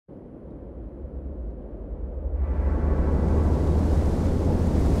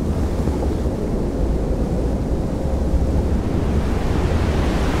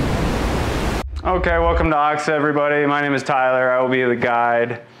Okay, welcome to Ox, everybody. My name is Tyler. I will be the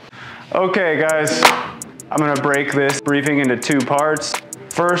guide. Okay, guys, I'm gonna break this briefing into two parts.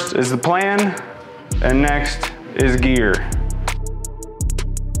 First is the plan, and next is gear.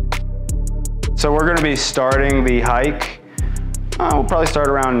 So we're gonna be starting the hike. We'll probably start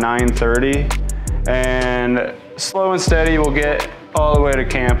around 9:30, and slow and steady we'll get all the way to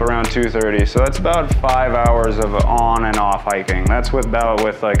camp around 2:30. So that's about 5 hours of on and off hiking. That's with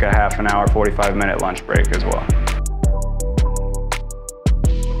like a half an hour, 45-minute lunch break as well.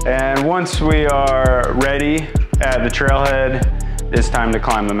 And once we are ready at the trailhead, it's time to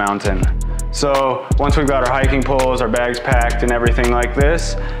climb the mountain. So once we've got our hiking poles, our bags packed and everything like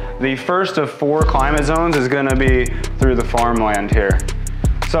this, the first of 4 climate zones is gonna be through the farmland here.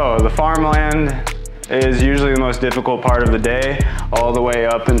 So the farmland is usually the most difficult part of the day, all the way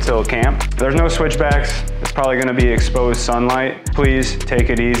up until camp. There's no switchbacks. It's probably gonna be exposed sunlight. Please take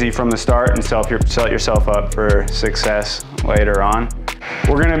it easy from the start and set yourself up for success later on.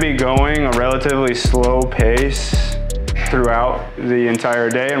 We're gonna be going a relatively slow pace throughout the entire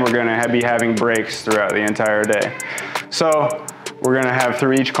day, and we're gonna be having breaks throughout the entire day. So we're gonna have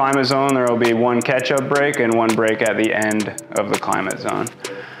through each climate zone, there will be one catch-up break and one break at the end of the climate zone.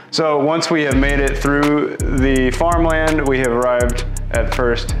 So once we have made it through the farmland, we have arrived at the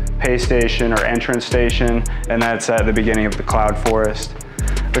first pay station or entrance station, and that's at the beginning of the cloud forest.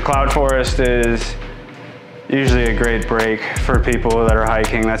 The cloud forest is usually a great break for people that are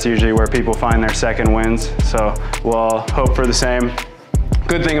hiking. That's usually where people find their second winds. So we'll hope for the same.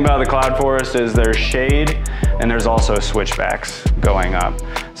 Good thing about the cloud forest is there's shade and there's also switchbacks going up.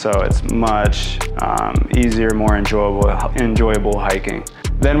 So it's much easier, more enjoyable hiking.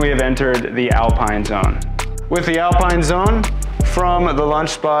 Then we have entered the alpine zone. With the alpine zone, from the lunch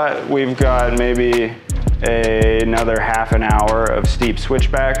spot, we've got maybe another half an hour of steep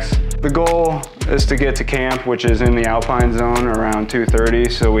switchbacks. The goal is to get to camp, which is in the alpine zone around 2:30,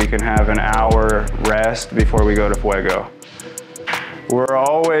 so we can have an hour rest before we go to Fuego. We're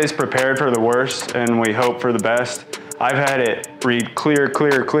always prepared for the worst and we hope for the best. I've had it read clear,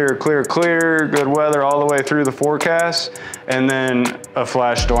 good weather all the way through the forecast, and then a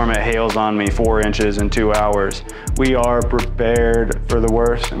flash storm, it hails on me 4 inches in 2 hours. We are prepared for the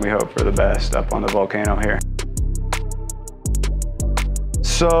worst and we hope for the best up on the volcano here.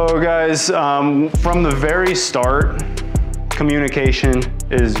 So guys, from the very start, communication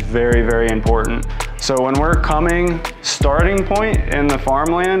is very, very important. So when we're coming, starting point in the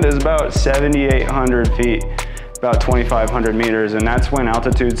farmland is about 7,800 feet. About 2,500 meters, and that's when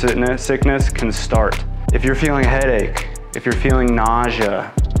altitude sickness can start. If you're feeling a headache, if you're feeling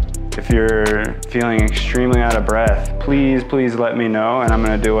nausea, if you're feeling extremely out of breath, please let me know, and I'm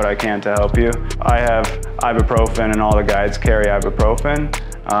gonna do what I can to help you. I have ibuprofen, and all the guides carry ibuprofen.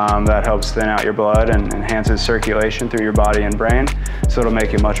 That helps thin out your blood and enhances circulation through your body and brain, so it'll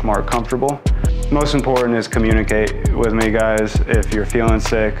make you much more comfortable. Most important is communicate with me, guys. If you're feeling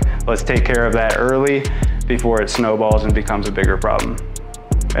sick, let's take care of that early before it snowballs and becomes a bigger problem.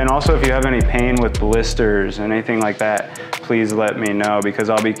 And also, if you have any pain with blisters, anything like that, please let me know, because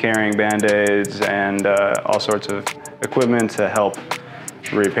I'll be carrying Band-Aids and all sorts of equipment to help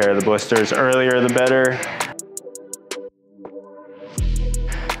repair the blisters. Earlier the better.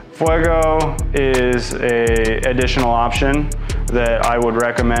 Fuego is an additional option that I would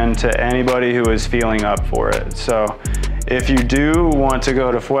recommend to anybody who is feeling up for it. So if you do want to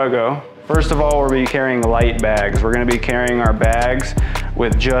go to Fuego, first of all, we'll be carrying light bags. We're gonna be carrying our bags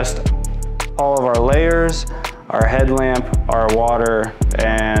with just all of our layers, our headlamp, our water,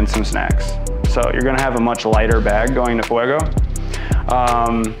 and some snacks. So you're gonna have a much lighter bag going to Fuego.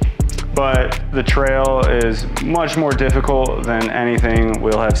 But the trail is much more difficult than anything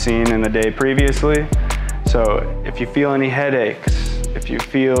we'll have seen in the day previously. So if you feel any headaches, if you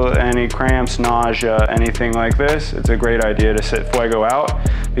feel any cramps, nausea, anything like this, it's a great idea to sit Fuego out,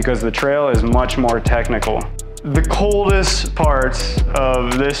 because the trail is much more technical. The coldest parts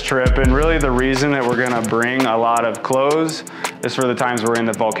of this trip, and really the reason that we're gonna bring a lot of clothes, is for the times we're in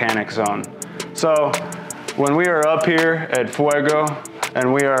the volcanic zone. So when we are up here at Fuego,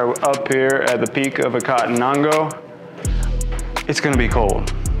 and we are up here at the peak of Acatenango, it's gonna be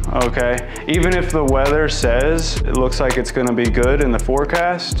cold. Okay, even if the weather says it looks like it's gonna be good in the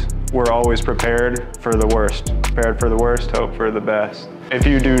forecast, we're always prepared for the worst. Prepared for the worst, hope for the best. If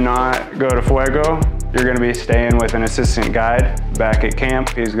you do not go to Fuego, you're gonna be staying with an assistant guide back at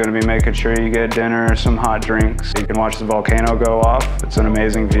camp. He's gonna be making sure you get dinner, some hot drinks. You can watch the volcano go off. It's an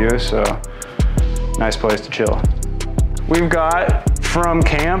amazing view, so nice place to chill. We've got from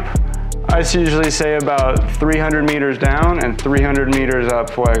camp, I usually say about 300 meters down and 300 meters up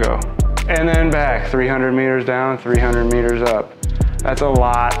Fuego. and then back, 300 meters down, 300 meters up. That's a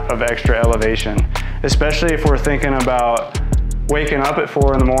lot of extra elevation, especially if we're thinking about waking up at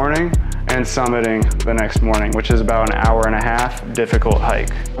 4 in the morning and summiting the next morning, which is about an hour and a half difficult hike.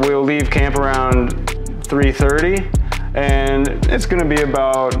 We'll leave camp around 3:30, and it's gonna be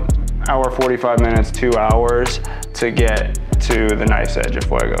about hour 45 minutes, 2 hours to get to the knife's edge of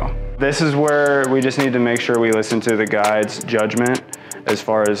Fuego. This is where we just need to make sure we listen to the guide's judgment as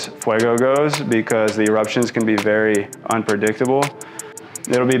far as Fuego goes, because the eruptions can be very unpredictable.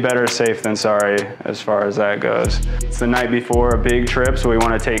 It'll be better safe than sorry as far as that goes. It's the night before a big trip, so we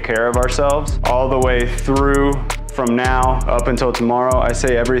want to take care of ourselves. All the way through from now up until tomorrow, I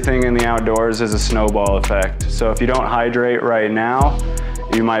say everything in the outdoors is a snowball effect. So if you don't hydrate right now,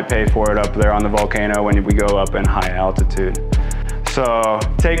 you might pay for it up there on the volcano when we go up in high altitude. So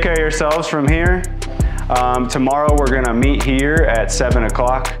take care of yourselves from here. Tomorrow we're gonna meet here at 7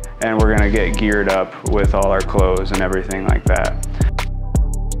 o'clock and we're gonna get geared up with all our clothes and everything like that.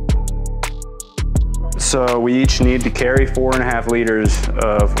 So we each need to carry 4.5 liters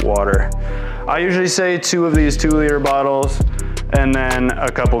of water. I usually say 2 of these 2-liter bottles and then a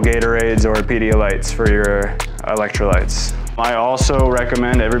couple Gatorades or Pedialytes for your electrolytes. I also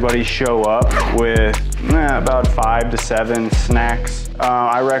recommend everybody show up with about 5 to 7 snacks.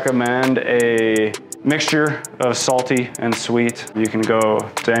 I recommend a mixture of salty and sweet. You can go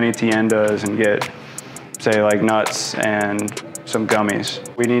to any tiendas and get, say, like nuts and some gummies.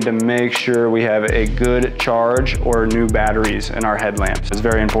 We need to make sure we have a good charge or new batteries in our headlamps. It's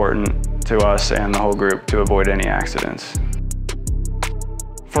very important to us and the whole group to avoid any accidents.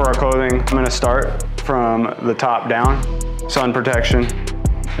 For our clothing, I'm gonna start from the top down. Sun protection,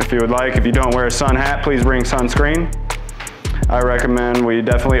 if you would like. If you don't wear a sun hat, please bring sunscreen. I recommend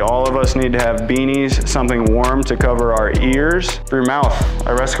all of us need to have beanies, something warm to cover our ears. For your mouth,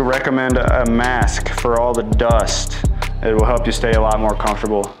 I recommend a mask for all the dust. It will help you stay a lot more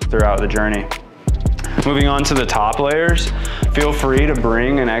comfortable throughout the journey. Moving on to the top layers, feel free to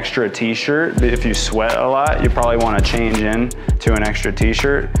bring an extra t-shirt. If you sweat a lot, you probably want to change in to an extra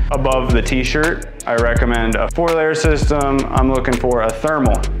t-shirt. Above the t-shirt, I recommend a 4-layer system. I'm looking for a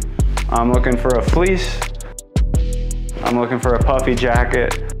thermal. I'm looking for a fleece. I'm looking for a puffy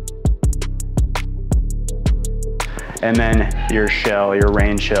jacket. And then your shell, your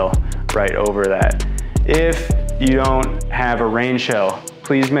rain shell right over that. If you don't have a rain shell,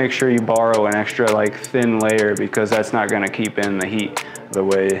 please make sure you borrow an extra thin layer, because that's not gonna keep in the heat the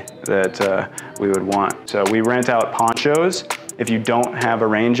way that we would want. So we rent out ponchos. If you don't have a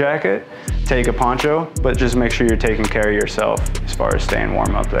rain jacket, take a poncho, but just make sure you're taking care of yourself as far as staying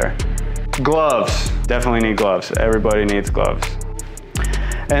warm up there. Gloves, definitely need gloves. Everybody needs gloves.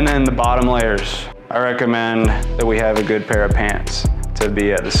 And then the bottom layers. I recommend that we have a good pair of pants to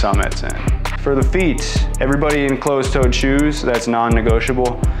be at the summits in. For the feet, everybody in closed-toed shoes, that's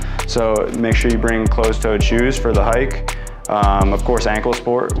non-negotiable. So make sure you bring closed-toed shoes for the hike. Of course, ankle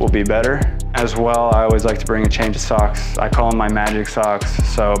sport will be better. As well, I always like to bring a change of socks. I call them my magic socks.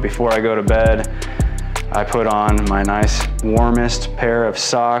 So before I go to bed, I put on my nice warmest pair of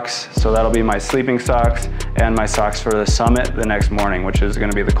socks. So that'll be my sleeping socks and my socks for the summit the next morning, which is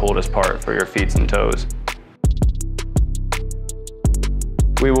gonna be the coldest part for your feet and toes.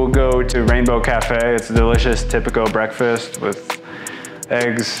 We will go to Rainbow Cafe. It's a delicious Tipico breakfast with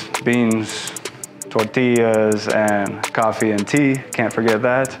eggs, beans, tortillas, and coffee and tea. Can't forget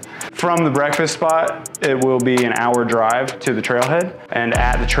that. From the breakfast spot, it will be an hour drive to the trailhead. And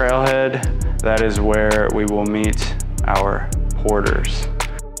at the trailhead, that is where we will meet our porters.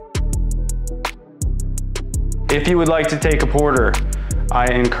 If you would like to take a porter, I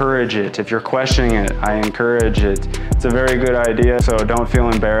encourage it. If you're questioning it, I encourage it. It's a very good idea, so don't feel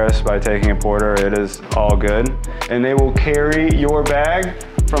embarrassed by taking a porter. It is all good. And they will carry your bag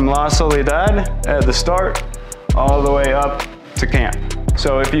from La Soledad at the start all the way up to camp.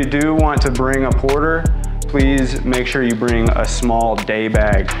 So if you do want to bring a porter, please make sure you bring a small day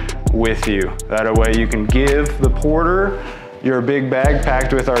bag with you. That way you can give the porter your big bag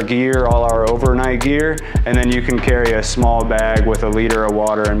packed with our gear, all our overnight gear, and then you can carry a small bag with a liter of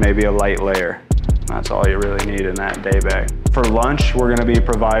water and maybe a light layer. That's all you really need in that day bag. For lunch, we're gonna be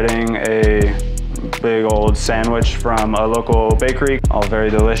providing a big old sandwich from a local bakery, all very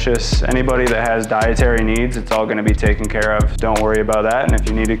delicious. Anybody that has dietary needs, it's all gonna be taken care of. Don't worry about that, and if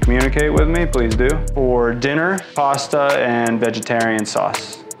you need to communicate with me, please do. For dinner, pasta and vegetarian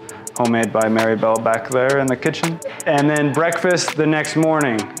sauce. homemade by Mary Bell back there in the kitchen. And then breakfast the next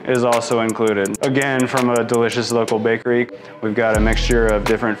morning is also included. Again, from a delicious local bakery. We've got a mixture of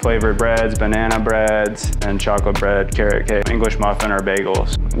different flavored breads, banana breads, and chocolate bread, carrot cake, English muffin, or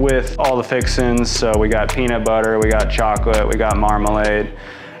bagels. With all the fixins, so we got peanut butter, we got chocolate, we got marmalade,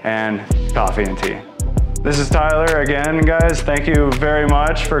 and coffee and tea. This is Tyler again, guys. Thank you very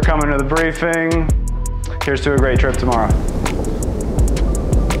much for coming to the briefing. Here's to a great trip tomorrow.